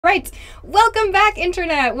right, welcome back,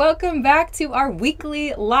 Internet. Welcome back to our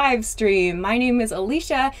weekly live stream. My name is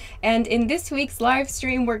Alicia, and in this week's live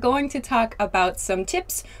stream, we're going to talk about some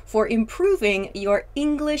tips for improving your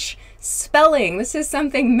English spelling. This is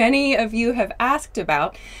something many of you have asked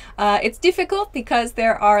about. It's difficult because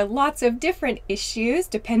there are lots of different issues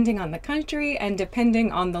depending on the country and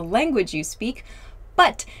depending on the language you speak.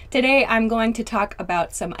 But today I'm going to talk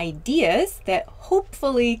about some ideas that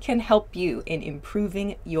hopefully can help you in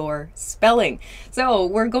improving your spelling. So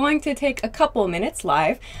we're going to take a couple minutes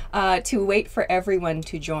live to wait for everyone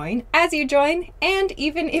to join. As you join, and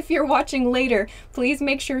even if you're watching later, please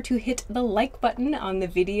make sure to hit the like button on the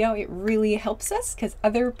video. It really helps us because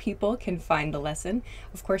other people can find the lesson.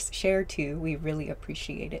 Of course, share too. We really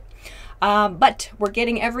appreciate it. But we're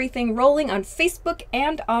getting everything rolling on Facebook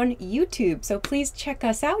and on YouTube, so please check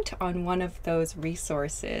us out on one of those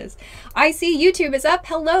resources. I see YouTube is up.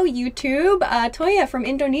 Hello, YouTube. Toya from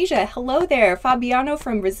Indonesia. Hello there. Fabiano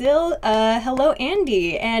from Brazil. Hello,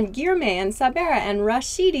 Andy. And Girme and Sabera and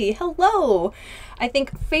Rashidi. Hello. I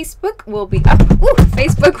think Facebook will be up. Ooh,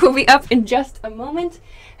 Facebook will be up in just a moment,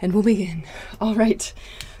 and we'll begin. All right.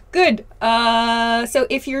 Good. So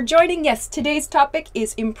if you're joining, yes, today's topic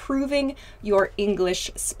is improving your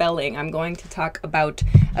English spelling. I'm going to talk about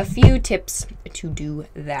a few tips to do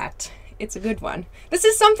that. It's a good one. This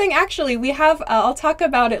is something actually we have, I'll talk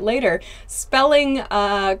about it later, spelling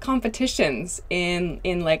competitions in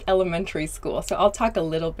like elementary school. So I'll talk a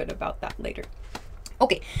little bit about that later.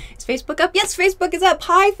 Okay, is Facebook up? Yes, Facebook is up.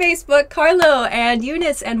 Hi, Facebook. Carlo and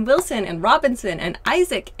Eunice and Wilson and Robinson and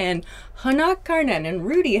Isaac and Hanak Karnan and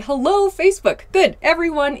Rudy. Hello, Facebook. Good.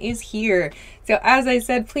 Everyone is here. So as I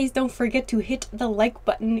said, please don't forget to hit the like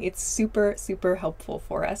button. It's super, super helpful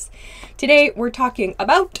for us. Today, we're talking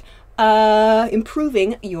about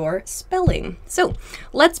improving your spelling. So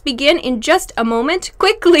let's begin in just a moment.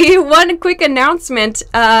 Quickly, one quick announcement.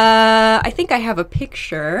 I think I have a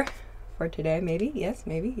picture for today, maybe. Yes,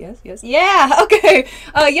 maybe. Yes. Yeah, okay.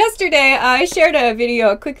 Yesterday, I shared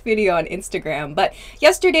a quick video on Instagram, but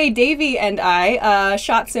yesterday, Davey and I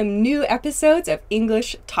shot some new episodes of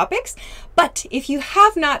English Topics. But if you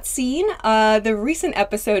have not seen the recent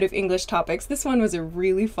episode of English Topics, this one was a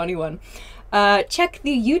really funny one. Check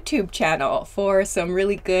the YouTube channel for some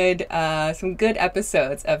really good, some good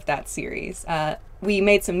episodes of that series. We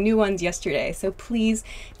made some new ones yesterday, so please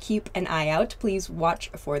keep an eye out. Please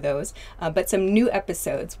watch for those. But some new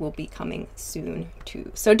episodes will be coming soon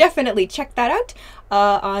too. So definitely check that out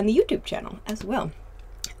on the YouTube channel as well.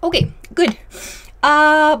 Okay, good.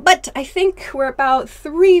 But I think we're about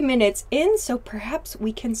 3 minutes in, so perhaps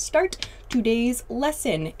we can start today's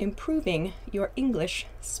lesson, improving your English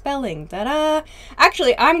spelling. Ta-da!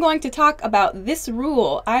 Actually, I'm going to talk about this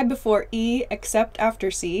rule, I before E, except after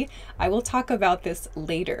C. I will talk about this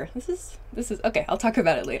later. This is okay, I'll talk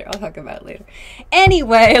about it later.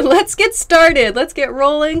 Anyway, let's get started. Let's get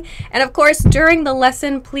rolling. And of course, during the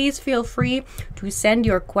lesson, please feel free to send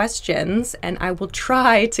your questions and I will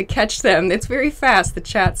try to catch them. It's very fast, the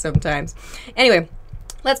chat sometimes. Anyway,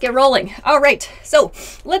 let's get rolling. All right, so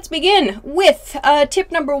let's begin with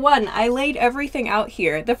tip number 1. I laid everything out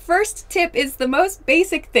here. The first tip is the most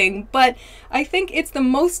basic thing, but I think it's the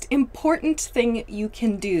most important thing you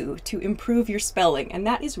can do to improve your spelling, and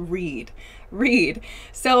that is read. Read.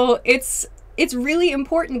 So it's really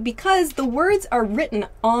important because the words are written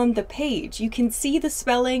on the page. You can see the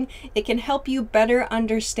spelling. It can help you better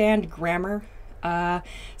understand grammar.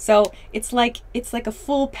 So it's like a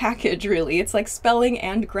full package, really. It's like spelling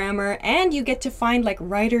and grammar, and you get to find like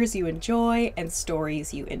writers you enjoy and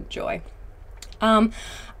stories you enjoy.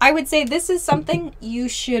 I would say this is something you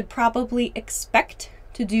should probably expect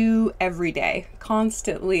to do every day,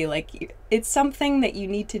 constantly. Like it's something that you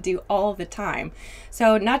need to do all the time.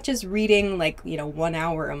 So not just reading like, 1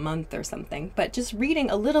 hour a month or something, but just reading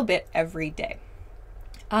a little bit every day.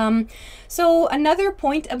 So another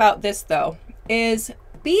point about this though is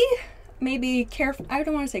be maybe careful. I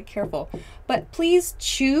don't want to say careful, but please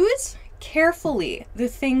choose carefully the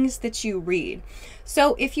things that you read.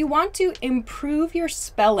 So if you want to improve your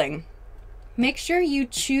spelling, make sure you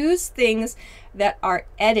choose things that are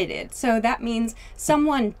edited. So that means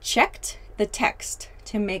someone checked the text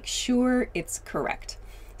to make sure it's correct.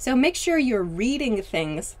 So make sure you're reading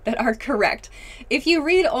things that are correct. If you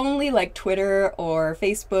read only like Twitter or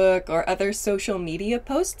Facebook or other social media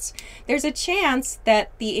posts, there's a chance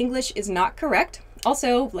that the English is not correct.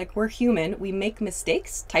 Also, like we're human, we make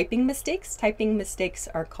mistakes, typing mistakes. Typing mistakes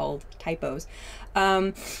are called typos.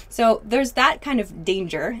 So there's that kind of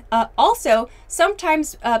danger. Also,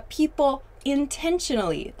 sometimes people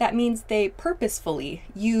intentionally. That means they purposefully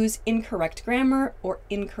use incorrect grammar or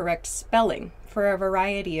incorrect spelling for a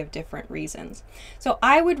variety of different reasons. So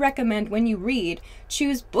I would recommend when you read,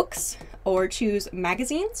 choose books or choose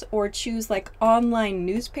magazines or choose like online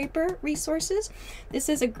newspaper resources. This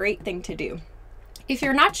is a great thing to do. If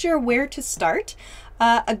you're not sure where to start,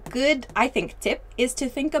 a good, I think, tip is to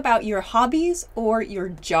think about your hobbies or your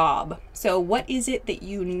job. So what is it that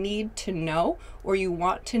you need to know or you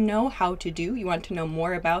want to know how to do? You want to know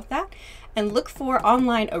more about that? And look for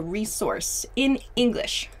online a resource in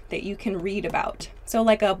English that you can read about. So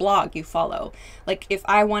like a blog you follow. Like if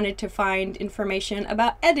I wanted to find information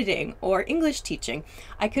about editing or English teaching,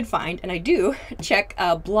 I could find, and I do, check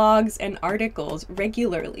blogs and articles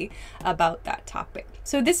regularly about that topic.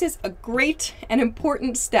 So this is a great and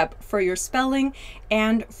important step for your spelling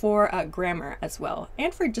and for grammar as well,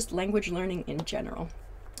 and for just language learning in general.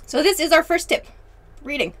 So this is our first tip.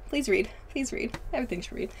 Reading. Please read. Please read. Everything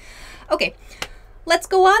should read. Okay. Let's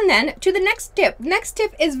go on then to the next tip. Next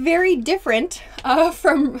tip is very different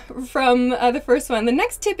from the first one. The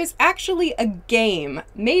next tip is actually a game.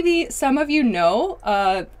 Maybe some of you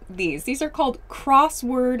know these. These are called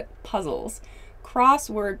crossword puzzles.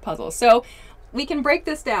 Crossword puzzles. So we can break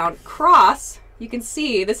this down. Cross, you can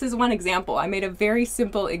see, this is one example. I made a very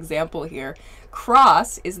simple example here.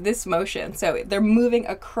 Cross is this motion. So they're moving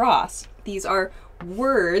across. These are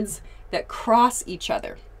words that cross each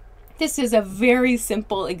other. This is a very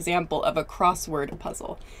simple example of a crossword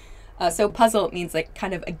puzzle. So puzzle means like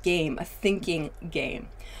kind of a game, a thinking game.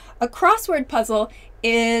 A crossword puzzle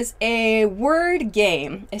is a word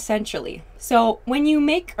game, essentially. So when you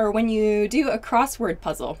make or when you do a crossword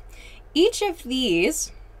puzzle, each of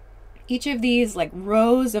these like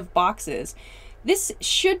rows of boxes, this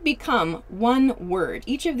should become one word.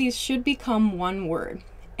 Each of these should become one word.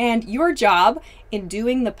 And your job in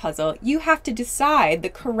doing the puzzle, you have to decide the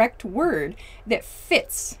correct word that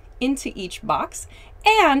fits into each box,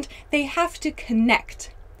 and they have to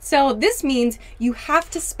connect. So this means you have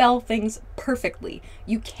to spell things perfectly.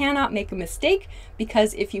 You cannot make a mistake,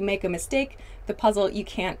 because if you make a mistake, the puzzle, you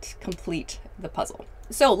can't complete the puzzle.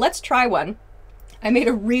 So let's try one. I made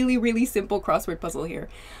a really, really simple crossword puzzle here.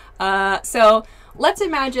 So let's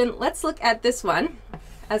imagine, let's look at this one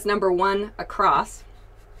as number 1 across.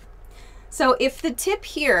 So if the tip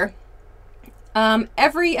here,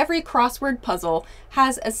 every crossword puzzle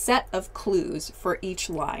has a set of clues for each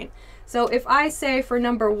line. So if I say for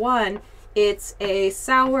number 1, it's a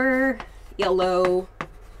sour yellow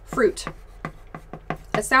fruit.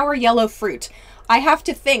 A sour yellow fruit. I have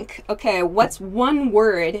to think, okay, what's one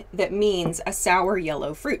word that means a sour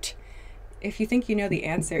yellow fruit? If you think you know the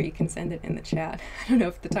answer, you can send it in the chat. I don't know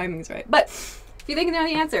if the timing's right, but if you think you know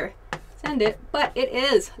the answer, send it. But it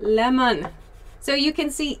is lemon. So you can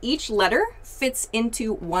see each letter fits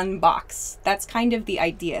into one box. That's kind of the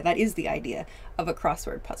idea. That is the idea of a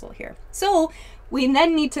crossword puzzle here. So we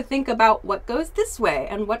then need to think about what goes this way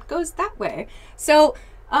and what goes that way. So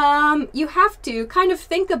you have to kind of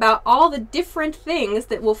think about all the different things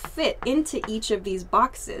that will fit into each of these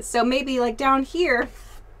boxes. So maybe like down here,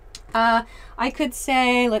 I could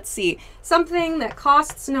say, let's see, something that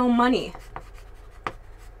costs no money.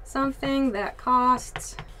 Something that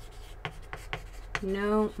costs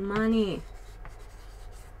no money.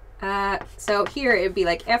 So here it'd be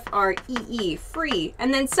like F-R-E-E, free.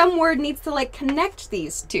 And then some word needs to like connect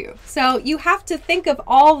these two. So you have to think of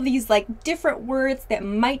all these like different words that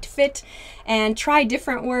might fit and try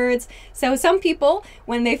different words. So some people,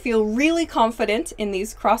 when they feel really confident in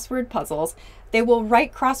these crossword puzzles, they will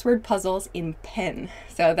write crossword puzzles in pen.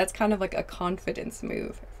 So that's kind of like a confidence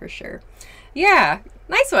move for sure. Yeah,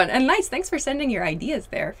 nice one. And nice, thanks for sending your ideas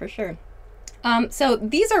there for sure. So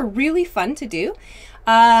these are really fun to do.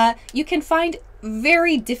 You can find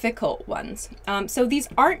very difficult ones. So these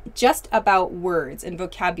aren't just about words and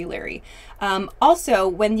vocabulary. Also,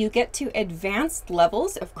 when you get to advanced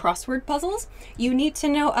levels of crossword puzzles, you need to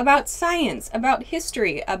know about science, about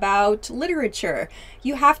history, about literature.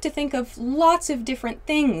 You have to think of lots of different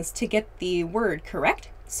things to get the word correct.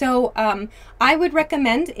 So I would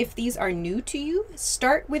recommend, if these are new to you,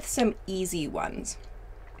 start with some easy ones.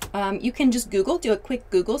 You can just do a quick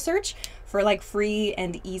Google search for like free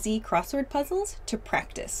and easy crossword puzzles to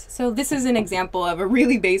practice. So this is an example of a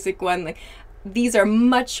really basic one. Like, these are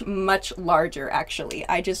much, much larger actually.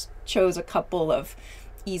 I just chose a couple of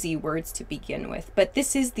easy words to begin with, but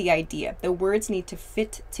this is the idea. The words need to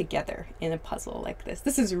fit together in a puzzle like this.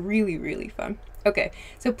 This is really, really fun. Okay,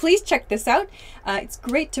 so please check this out. It's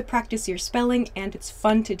great to practice your spelling and it's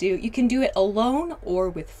fun to do. You can do it alone or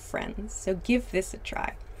with friends. So give this a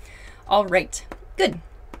try. All right, good.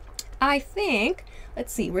 I think,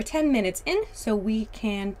 let's see, we're 10 minutes in, so we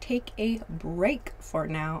can take a break for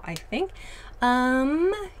now, I think.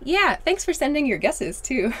 Yeah, thanks for sending your guesses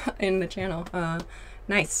too in the channel.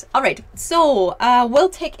 Nice. All right, so we'll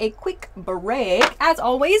take a quick break. As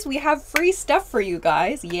always, we have free stuff for you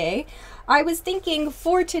guys. Yay. I was thinking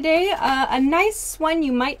for today, a nice one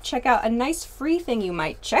you might check out, a nice free thing you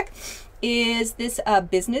might check is this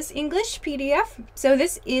Business English PDF. So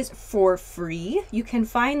this is for free. You can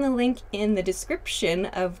find the link in the description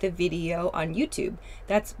of the video on YouTube.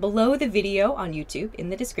 That's below the video on YouTube in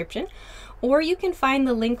the description. Or you can find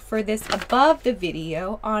the link for this above the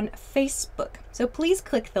video on Facebook. So please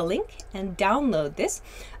click the link and download this.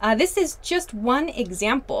 This is just one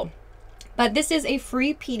example, but this is a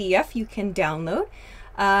free PDF you can download.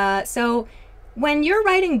 So when you're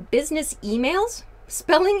writing business emails,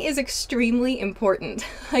 spelling is extremely important.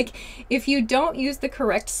 Like if you don't use the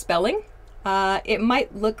correct spelling, it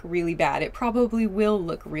might look really bad. It probably will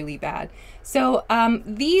look really bad. So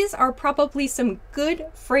these are probably some good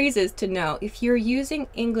phrases to know if you're using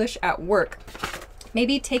English at work.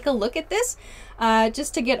 Maybe take a look at this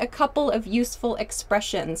just to get a couple of useful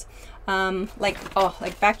expressions. Like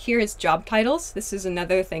back here is job titles. This is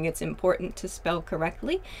another thing it's important to spell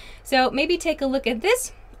correctly. So maybe take a look at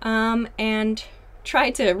this and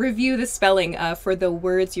try to review the spelling for the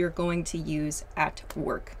words you're going to use at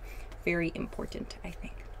work. Very important, I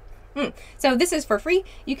think. So this is for free.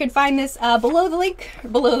 You can find this below the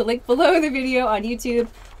video on YouTube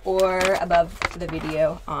or above the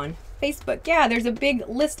video on Facebook. Yeah, there's a big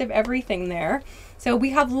list of everything there. So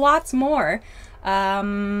we have lots more.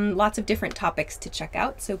 Lots of different topics to check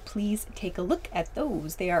out, so please take a look at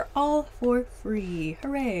those. They are all for free.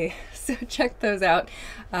 Hooray! So check those out.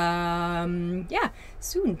 Yeah,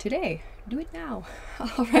 soon, today. Do it now.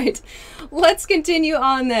 All right, let's continue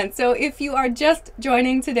on then. So if you are just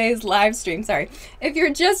joining today's live stream, if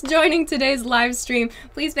you're just joining today's live stream,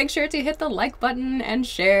 please make sure to hit the like button and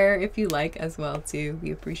share if you like as well too.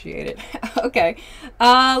 We appreciate it. Okay,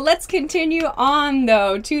 let's continue on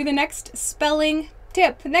though to the next spelling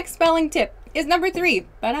tip. The next spelling tip is number 3.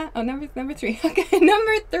 Number 3. Okay,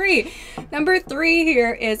 number 3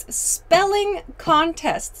 here is spelling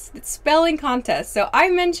contests. It's spelling contests. So I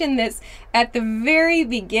mentioned this at the very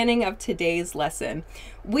beginning of today's lesson.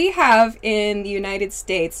 We have in the United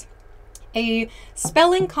States a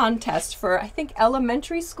spelling contest for, I think,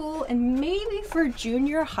 elementary school and maybe for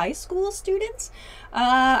junior high school students.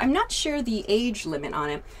 I'm not sure the age limit on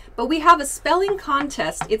it, but we have a spelling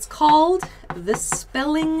contest. It's called the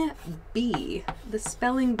Spelling Bee. The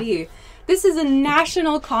Spelling Bee. This is a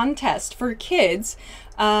national contest for kids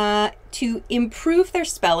to improve their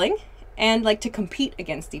spelling and like to compete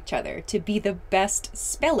against each other to be the best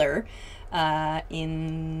speller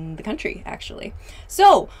in the country, actually.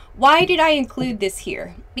 So why did I include this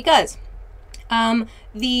here? Because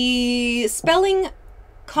the spelling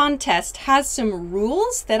contest has some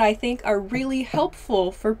rules that I think are really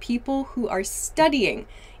helpful for people who are studying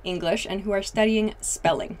English and who are studying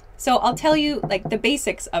spelling. So I'll tell you like the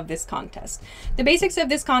basics of this contest. The basics of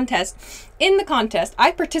this contest, in the contest,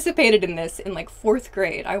 I participated in this in like 4th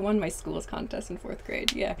grade. I won my school's contest in 4th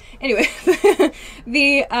grade. Yeah. Anyway,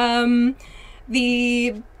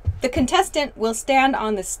 the contestant will stand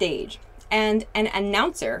on the stage and an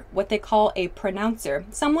announcer, what they call a pronouncer,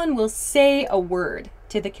 someone will say a word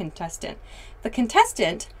to the contestant. The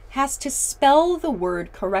contestant has to spell the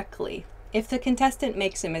word correctly. If the contestant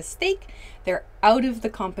makes a mistake, they're out of the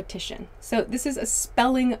competition. So this is a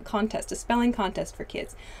spelling contest for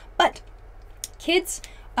kids. But kids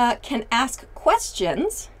can ask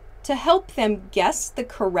questions to help them guess the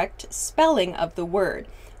correct spelling of the word.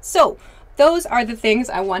 So those are the things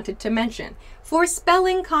I wanted to mention. For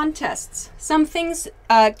spelling contests, some things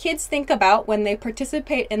kids think about when they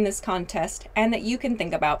participate in this contest and that you can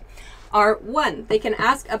think about are, 1, they can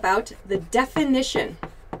ask about the definition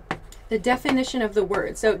of the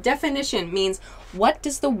word. So definition means, what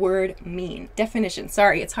does the word mean? Definition.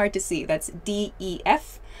 Sorry, it's hard to see. That's D-E-F-I-N-I-T-I-O-N.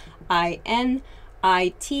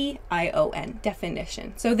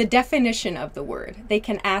 Definition. So the definition of the word. They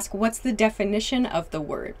can ask, what's the definition of the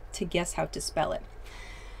word, to guess how to spell it.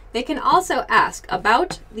 They can also ask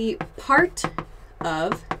about the part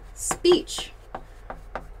of speech.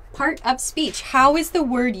 Part of speech. How is the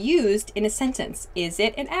word used in a sentence? Is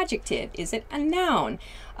it an adjective? Is it a noun?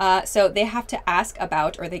 So they have to ask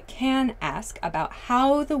about, or they can ask about,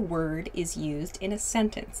 how the word is used in a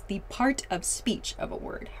sentence. The part of speech of a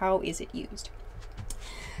word. How is it used?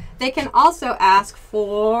 They can also ask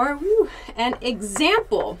for an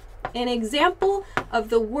example of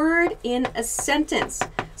the word in a sentence.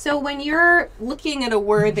 So when you're looking at a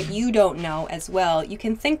word that you don't know as well, you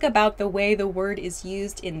can think about the way the word is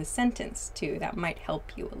used in the sentence too. That might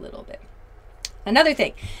help you a little bit. Another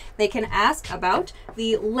thing, they can ask about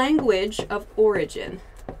the language of origin.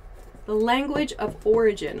 The language of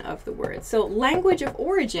origin of the word. So language of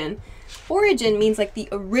origin means like the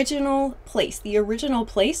original place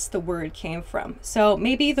the word came from. So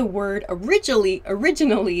maybe the word originally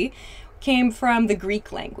came from the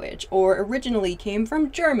Greek language, or originally came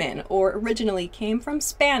from German, or originally came from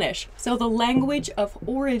Spanish. So the language of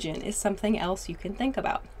origin is something else you can think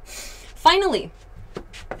about. Finally,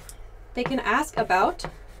 they can ask about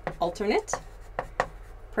alternate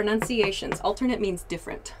pronunciations. Alternate means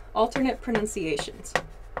different. Alternate pronunciations.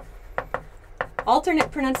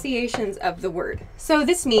 Alternate pronunciations of the word. So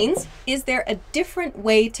this means, is there a different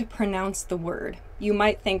way to pronounce the word? You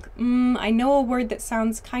might think, I know a word that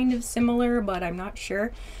sounds kind of similar, but I'm not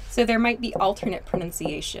sure. So there might be alternate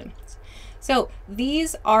pronunciations. So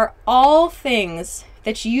these are all things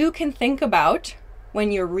that you can think about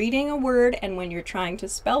when you're reading a word and when you're trying to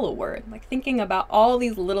spell a word, like thinking about all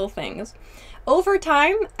these little things. Over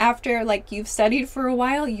time, after like you've studied for a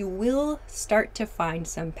while, you will start to find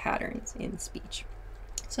some patterns in speech.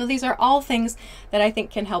 So these are all things that I think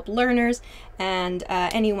can help learners and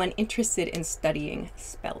anyone interested in studying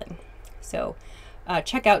spelling. So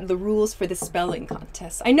check out the rules for the spelling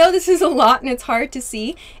contest. I know this is a lot and it's hard to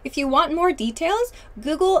see. If you want more details,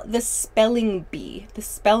 Google the Spelling Bee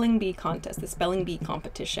contest, the Spelling Bee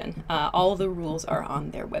competition. All the rules are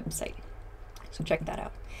on their website. So check that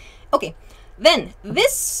out. Okay. Then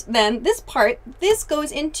this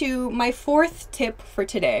goes into my fourth tip for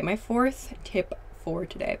today.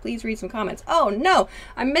 Please read some comments. Oh no,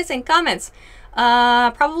 I'm missing comments.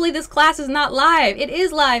 Probably this class is not live. It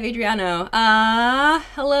is live, Adriano.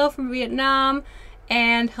 Hello from Vietnam,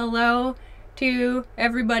 and hello to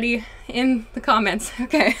everybody in the comments.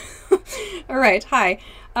 Okay. All right. Hi.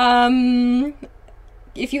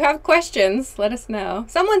 If you have questions, let us know.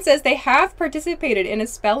 Someone says they have participated in a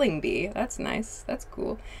spelling bee. That's nice. That's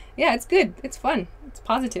cool. Yeah, it's good. It's fun. It's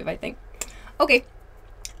positive, I think. Okay.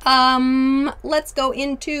 Let's go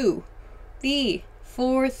into the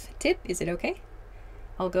fourth tip. Is it okay?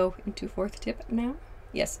 I'll go into fourth tip now.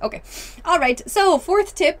 Yes, okay. All right, so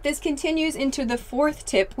fourth tip, this continues into the fourth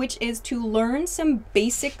tip, which is to learn some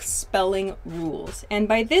basic spelling rules. And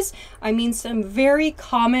by this, I mean some very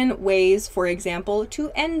common ways, for example,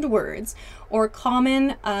 to end words, or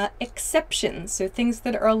common exceptions, so things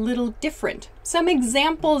that are a little different. Some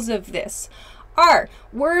examples of this are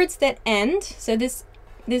words that end, so this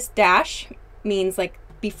dash means like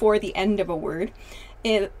before the end of a word,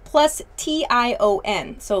 plus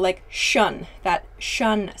tion, so like shun, that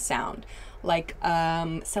shun sound, like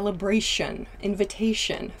celebration,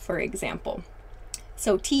 invitation, for example.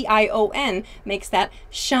 So tion makes that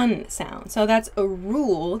shun sound. So that's a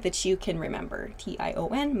rule that you can remember.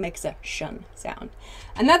 Tion makes a shun sound.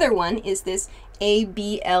 Another one is this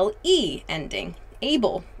able ending,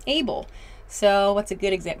 able. So what's a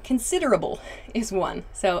good example? Considerable is one.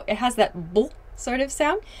 So it has that bl sort of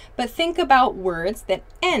sound, but think about words that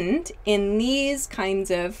end in these kinds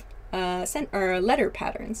of letter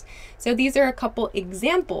patterns. So these are a couple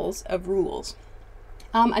examples of rules.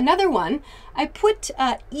 Another one, I put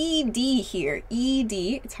ed here. Ed,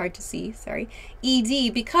 it's hard to see, sorry.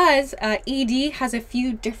 Ed, because ed has a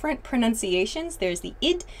few different pronunciations. There's the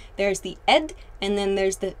id, there's the ed, and then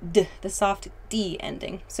there's the d, the soft d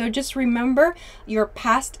ending. So just remember your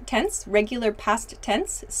past tense, regular past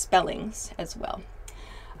tense spellings as well.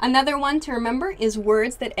 Another one to remember is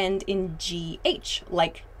words that end in gh,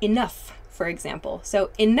 like enough, for example. So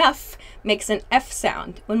enough makes an F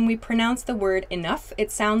sound. When we pronounce the word enough, it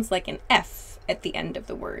sounds like an F at the end of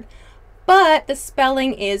the word. But the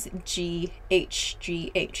spelling is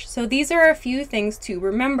GH. So these are a few things to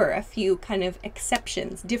remember, a few kind of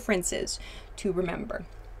exceptions, differences to remember.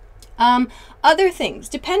 Other things,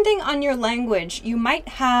 depending on your language, you might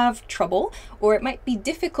have trouble, or it might be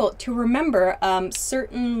difficult to remember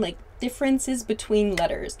certain like differences between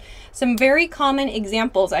letters. Some very common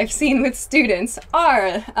examples I've seen with students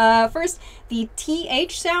are first the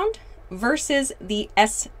TH sound versus the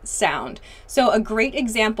S sound. So a great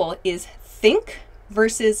example is think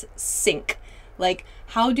versus sink. Like,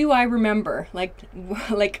 how do I remember?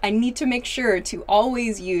 Like I need to make sure to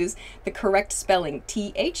always use the correct spelling.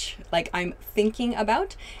 TH, like I'm thinking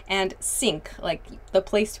about, and sink, like the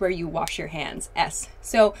place where you wash your hands, S.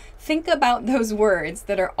 So think about those words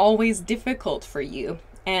that are always difficult for you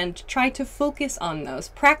and try to focus on those,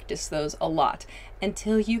 practice those a lot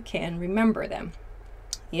until you can remember them.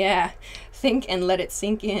 Yeah, think and let it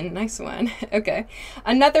sink in. Nice one. Okay.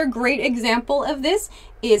 Another great example of this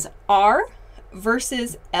is R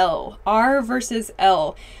versus L. R versus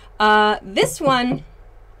L. This one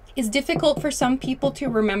is difficult for some people to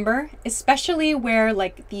remember, especially where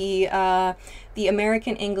like the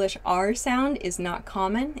American English R sound is not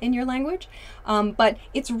common in your language. But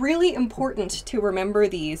it's really important to remember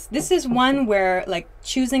these. This is one where like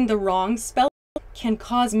choosing the wrong spelling can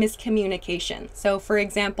cause miscommunication. So for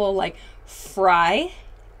example, like fry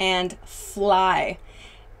and fly.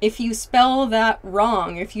 If you spell that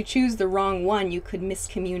wrong, if you choose the wrong one, you could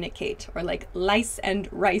miscommunicate. Or like lice and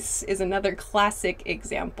rice is another classic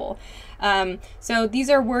example. So these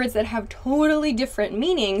are words that have totally different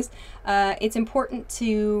meanings. It's important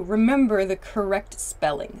to remember the correct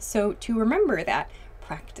spelling. So to remember that,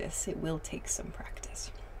 practice. It will take some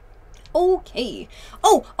practice. Okay.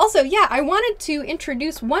 Oh, also, yeah, I wanted to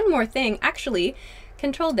introduce one more thing. Actually,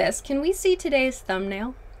 control this. Can we see today's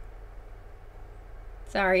thumbnail?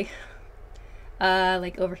 Sorry.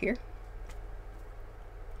 Like over here.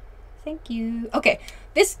 Thank you. Okay,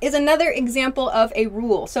 this is another example of a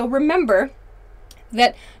rule. So remember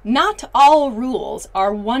that not all rules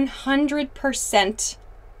are 100%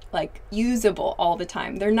 like usable all the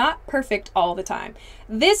time. They're not perfect all the time.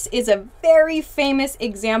 This is a very famous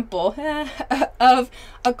example of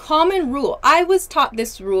a common rule. I was taught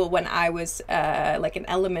this rule when I was like an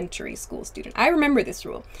elementary school student. I remember this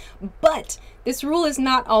rule, but this rule is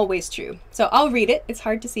not always true. So I'll read it. It's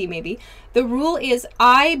hard to see maybe. The rule is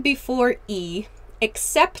I before E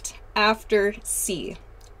except after C.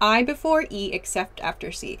 I before E except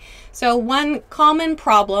after C. So one common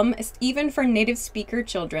problem, even for native speaker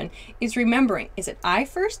children, is remembering, is it I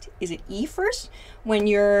first? Is it E first when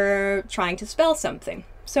you're trying to spell something?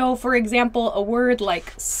 So for example, a word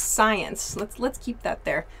like science, let's keep that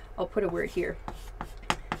there. I'll put a word here.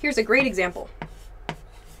 Here's a great example.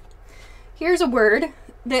 Here's a word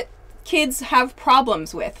that kids have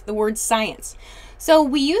problems with, the word science. So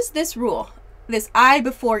we use this rule, this I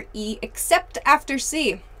before E except after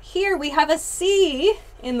C. Here we have a C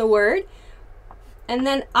in the word, and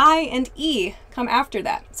then I and E come after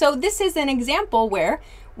that. So this is an example where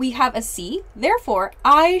we have a C, therefore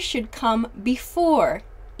I should come before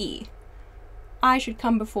E. I should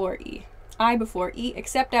come before E. I before E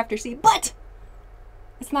except after C, but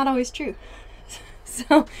it's not always true.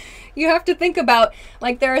 So you have to think about,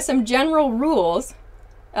 like, there are some general rules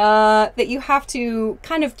that you have to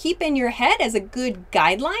kind of keep in your head as a good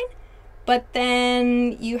guideline. But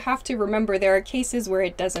then you have to remember there are cases where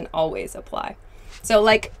it doesn't always apply. So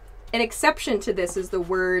like an exception to this is the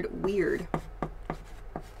word weird.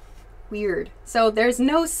 Weird. So there's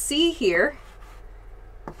no C here,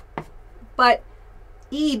 but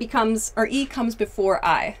E becomes, or E comes before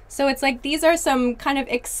I. So it's like these are some kind of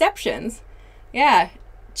exceptions. Yeah.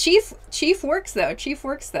 Chief works though. Chief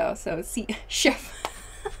works though. So C, chef.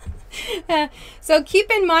 So keep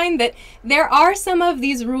in mind that there are some of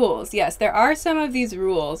these rules. Yes, there are some of these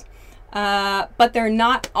rules, but they're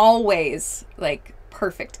not always like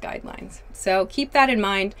perfect guidelines. So keep that in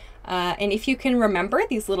mind. And if you can remember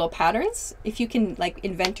these little patterns, if you can like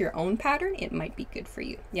invent your own pattern, it might be good for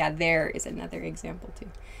you. Yeah, there is another example too.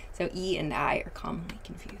 So E and I are commonly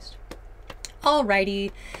confused.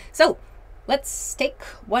 Alrighty, so let's take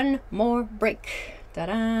one more break.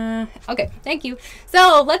 Ta-da! Okay, thank you.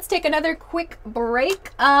 So let's take another quick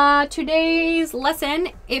break. Today's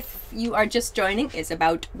lesson, if you are just joining, is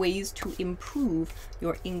about ways to improve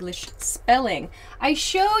your English spelling. I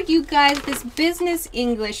showed you guys this business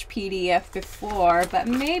English PDF before, but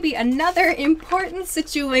maybe another important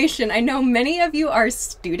situation. I know many of you are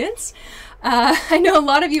students. I know a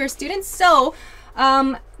lot of you are students. So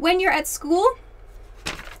when you're at school,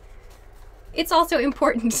 it's also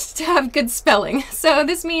important to have good spelling. So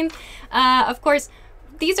this means, of course,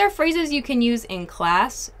 these are phrases you can use in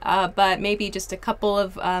class, but maybe just a couple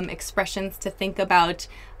of expressions to think about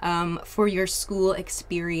for your school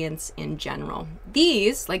experience in general.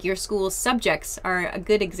 These, like your school subjects, are a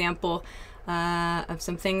good example of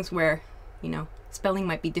some things where, you know, spelling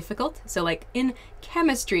might be difficult. So like in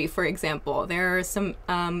chemistry, for example, there are some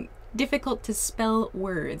difficult to spell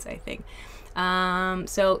words, I think.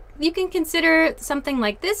 So you can consider something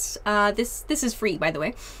like this. This is free, by the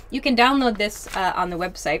way. You can download this on the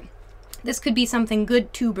website. This could be something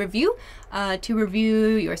good to review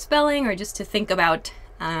your spelling, or just to think about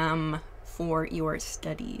for your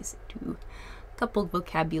studies. A couple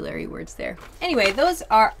vocabulary words there. Anyway, those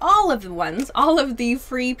are all of the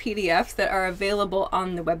free PDFs that are available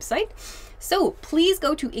on the website. So please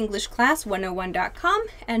go to EnglishClass101.com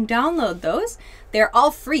and download those. They're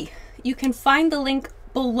all free. You can find the link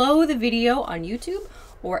below the video on YouTube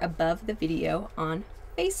or above the video on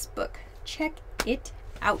Facebook. Check it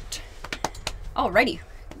out. Alrighty,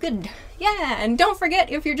 good. Yeah, and don't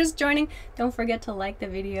forget, if you're just joining, don't forget to like the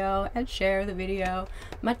video and share the video.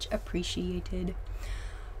 Much appreciated.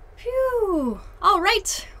 Phew. All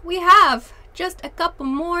right, we have just a couple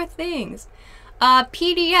more things.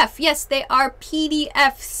 PDF. Yes, they are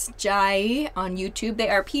PDFs, Jai, on YouTube. They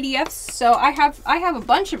are PDFs. So I have a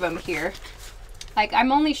bunch of them here. Like,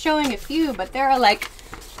 I'm only showing a few, but there are like,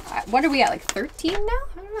 what are we at, like 13 now?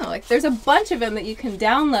 I don't know. Like, there's a bunch of them that you can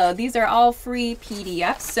download. These are all free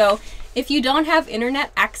PDFs. So if you don't have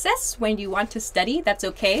internet access when you want to study, that's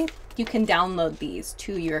okay. You can download these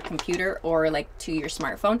to your computer or like to your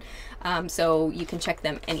smartphone. So you can check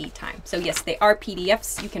them anytime. So yes, they are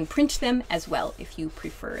PDFs. You can print them as well if you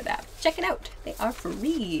prefer that. Check it out. They are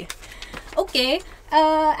free. Okay.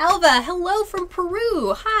 Alva, hello from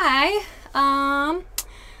Peru. Hi.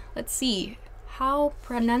 Let's see how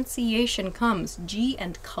pronunciation comes. G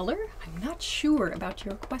and color? I'm not sure about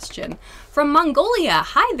your question. From Mongolia.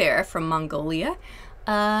 Hi there from Mongolia.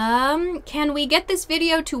 Can we get this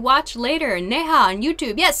video to watch later? Neha on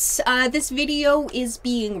YouTube. Yes, this video is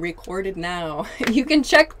being recorded now. You can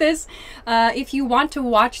check this if you want to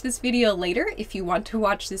watch this video later. If you want to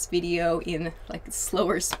watch this video in like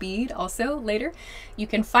slower speed also later, you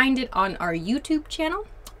can find it on our YouTube channel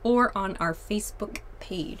or on our Facebook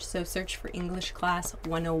page. So search for English Class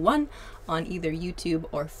 101 on either YouTube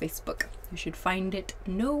or Facebook. You should find it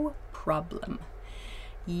no problem.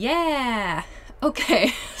 Yeah.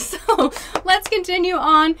 Okay, so let's continue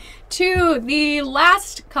on to the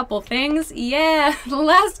last couple things. Yeah, the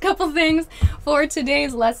last couple things for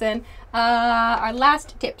today's lesson. Our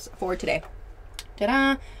last tips for today.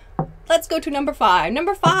 Ta-da! Let's go to number 5.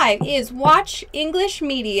 Number 5 is watch English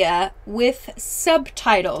media with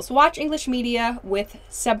subtitles. Watch English media with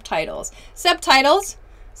subtitles. Subtitles.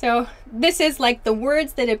 So this is like the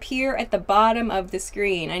words that appear at the bottom of the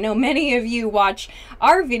screen. I know many of you watch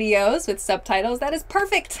our videos with subtitles. That is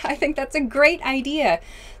perfect. I think that's a great idea.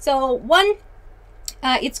 So one,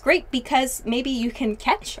 it's great because maybe you can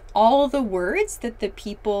catch all the words that the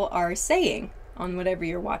people are saying on whatever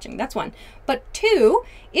you're watching. That's one. But two,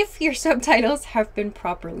 if your subtitles have been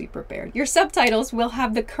properly prepared, your subtitles will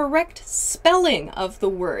have the correct spelling of the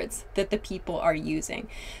words that the people are using.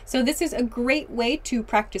 So this is a great way to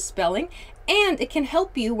practice spelling, and it can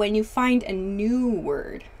help you when you find a new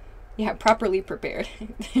word. Yeah, properly prepared.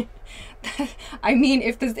 I mean,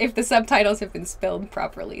 if the subtitles have been spelled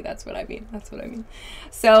properly, that's what I mean. That's what I mean.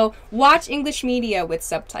 So watch English media with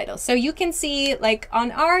subtitles. So you can see, like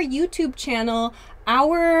on our YouTube channel, a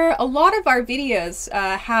lot of our videos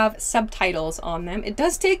have subtitles on them. It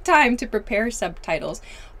does take time to prepare subtitles,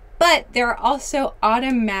 but there are also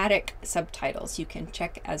automatic subtitles you can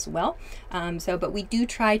check as well. But we do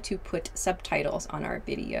try to put subtitles on our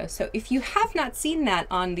video. So if you have not seen that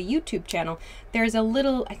on the YouTube channel, there's a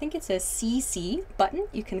little, I think it's a CC button.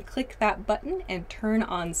 You can click that button and turn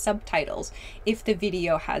on subtitles if the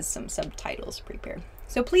video has some subtitles prepared.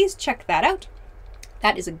 So please check that out.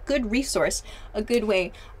 That is a good resource, a good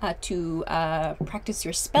way to practice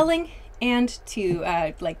your spelling and to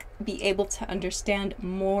like be able to understand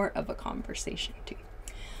more of a conversation too.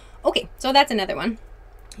 Okay, so that's another one.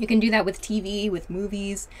 You can do that with TV, with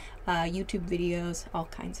movies, YouTube videos, all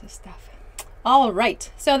kinds of stuff. All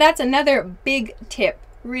right, so that's another big tip,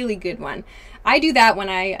 really good one. I do that when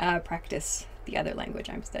I practice the other language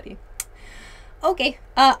I'm studying. Okay.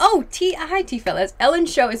 Hi, T-fellas.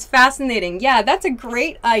 Ellen's show is fascinating. Yeah, that's a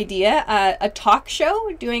great idea. A talk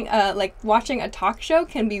show, doing like watching a talk show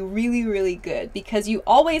can be really, really good because you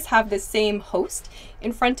always have the same host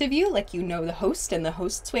in front of you, like you know the host and the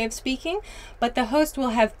host's way of speaking, but the host will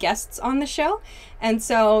have guests on the show, and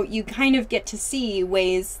so you kind of get to see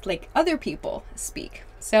ways like other people speak.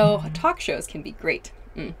 So talk shows can be great.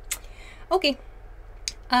 Okay.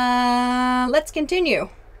 Let's continue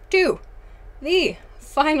to the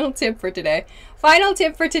final tip for today. Final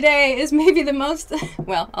tip for today is maybe the most,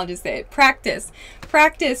 well, I'll just say it. Practice.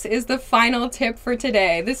 Practice is the final tip for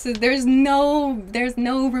today. There's no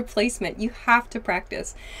replacement. You have to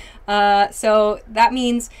practice. So that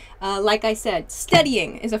means, like I said,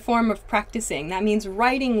 studying is a form of practicing. That means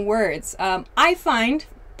writing words. I find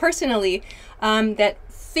personally that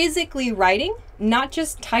physically writing not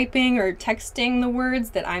just typing or texting the words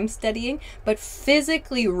that I'm studying, but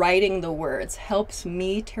physically writing the words helps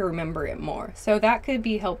me to remember it more. So that could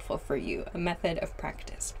be helpful for you, a method of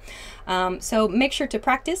practice. So make sure to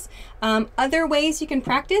practice. Other ways you can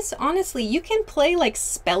practice, honestly, you can play like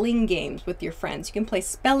spelling games with your friends. You can play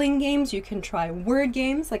spelling games. You can try word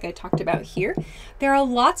games like I talked about here. There are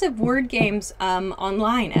lots of word games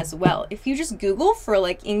online as well. If you just Google for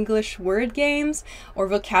like English word games or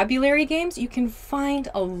vocabulary games, you can find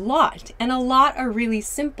a lot, and a lot are really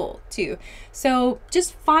simple too. So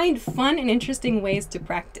just find fun and interesting ways to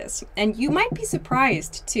practice. And you might be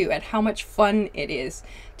surprised too at how much fun it is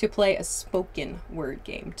to play a spoken word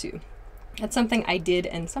game too. That's something I did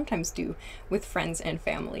and sometimes do with friends and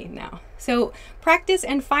family now. So practice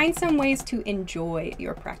and find some ways to enjoy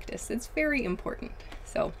your practice. It's very important.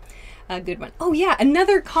 So a good one. Oh yeah,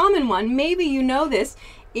 another common one, maybe you know this,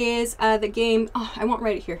 is the game, oh, I won't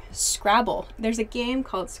write it here, Scrabble. There's a game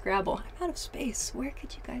called Scrabble. I'm out of space. Where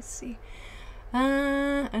could you guys see?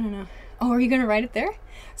 I don't know. Oh, are you gonna write it there?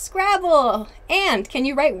 Scrabble! And can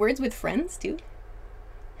you write words with friends too?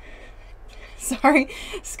 Sorry,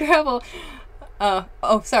 Scrabble.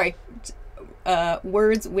 Oh, sorry.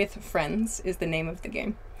 Words with Friends is the name of the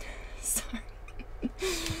game. Sorry.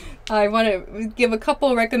 I want to give a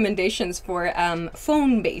couple recommendations for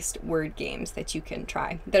phone-based word games that you can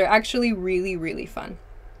try that are actually really, really fun.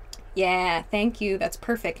 Yeah, thank you. That's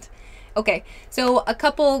perfect. Okay, so a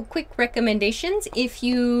couple quick recommendations. If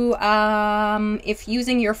you if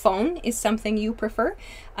using your phone is something you prefer,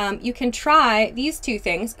 you can try these two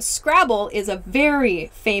things. Scrabble is a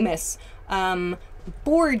very famous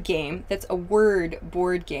board game that's a word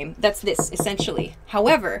board game. That's this essentially.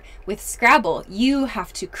 However, with Scrabble, you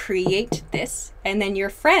have to create this, and then your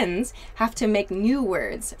friends have to make new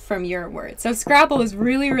words from your words. So Scrabble is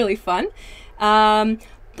really, really fun.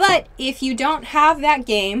 But if you don't have that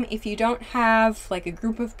game, if you don't have like a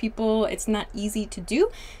group of people, it's not easy to do,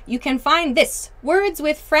 you can find this. Words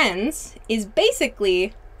with Friends is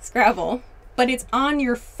basically Scrabble, but it's on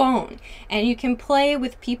your phone, and you can play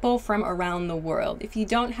with people from around the world. If you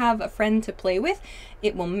don't have a friend to play with,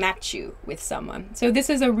 it will match you with someone. So this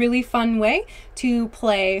is a really fun way to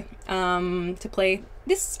play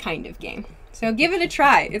this kind of game. So give it a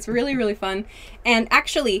try. It's really, really fun. And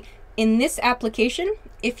actually, in this application,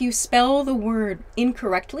 if you spell the word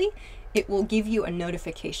incorrectly, it will give you a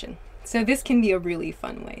notification. So this can be a really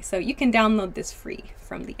fun way. So you can download this free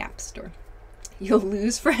from the App Store. You'll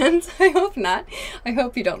lose friends? I hope not. I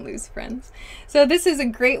hope you don't lose friends. So this is a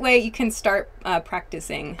great way you can start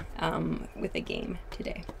practicing with a game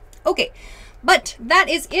today. Okay, but that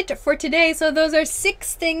is it for today. So those are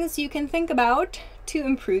 6 things you can think about to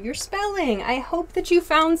improve your spelling. I hope that you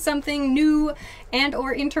found something new and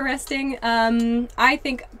or interesting. I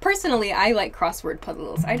think personally I like crossword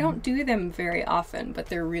puzzles. I don't do them very often, but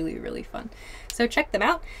they're really, really fun. So check them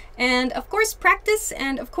out, and of course practice,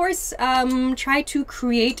 and of course try to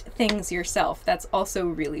create things yourself. That's also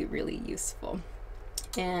really, really useful.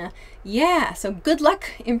 Yeah, so good luck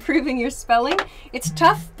improving your spelling. It's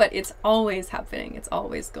tough, but it's always happening. It's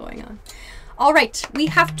always going on. All right, we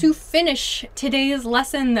have to finish today's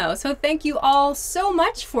lesson though. So thank you all so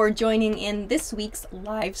much for joining in this week's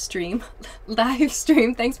live stream.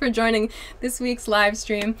 Thanks for joining this week's live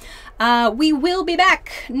stream. We will be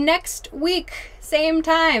back next week, same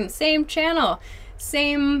time, same channel,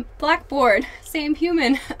 same blackboard, same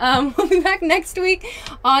human. We'll be back next week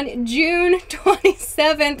on June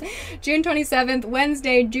 27th,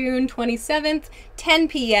 Wednesday, June 27th, 10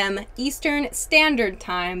 p.m. Eastern Standard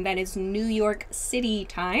Time. That is New York City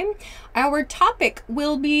time. Our topic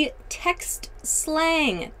will be text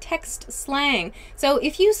slang. So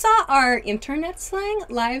if you saw our internet slang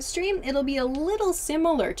live stream, it'll be a little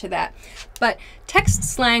similar to that. But text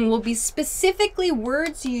slang will be specifically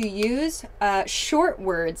words you use, short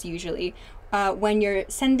words usually, when you're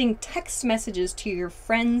sending text messages to your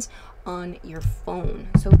friends on your phone.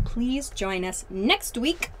 So please join us next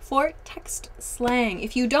week for text slang.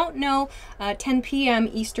 If you don't know 10 p.m.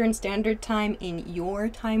 Eastern Standard Time in your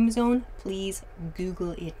time zone, please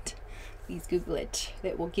Google it. Please Google it.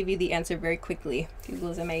 That will give you the answer very quickly. Google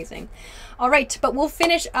is amazing. All right, but we'll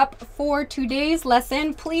finish up for today's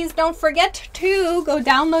lesson. Please don't forget to go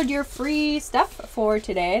download your free stuff for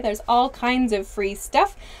today. There's all kinds of free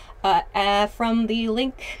stuff from the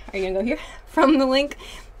link. Are you gonna go here? From the link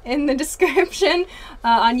in the description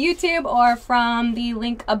on YouTube, or from the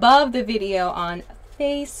link above the video on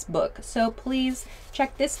Facebook. So please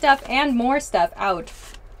check this stuff and more stuff out.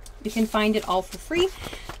 You can find it all for free.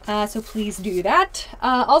 So please do that.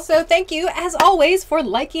 Also, thank you as always for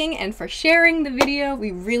liking and for sharing the video.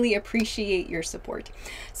 We really appreciate your support.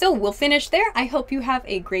 So we'll finish there. I hope you have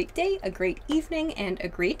a great day, a great evening, and a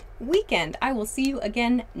great weekend. I will see you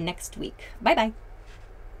again next week. Bye bye.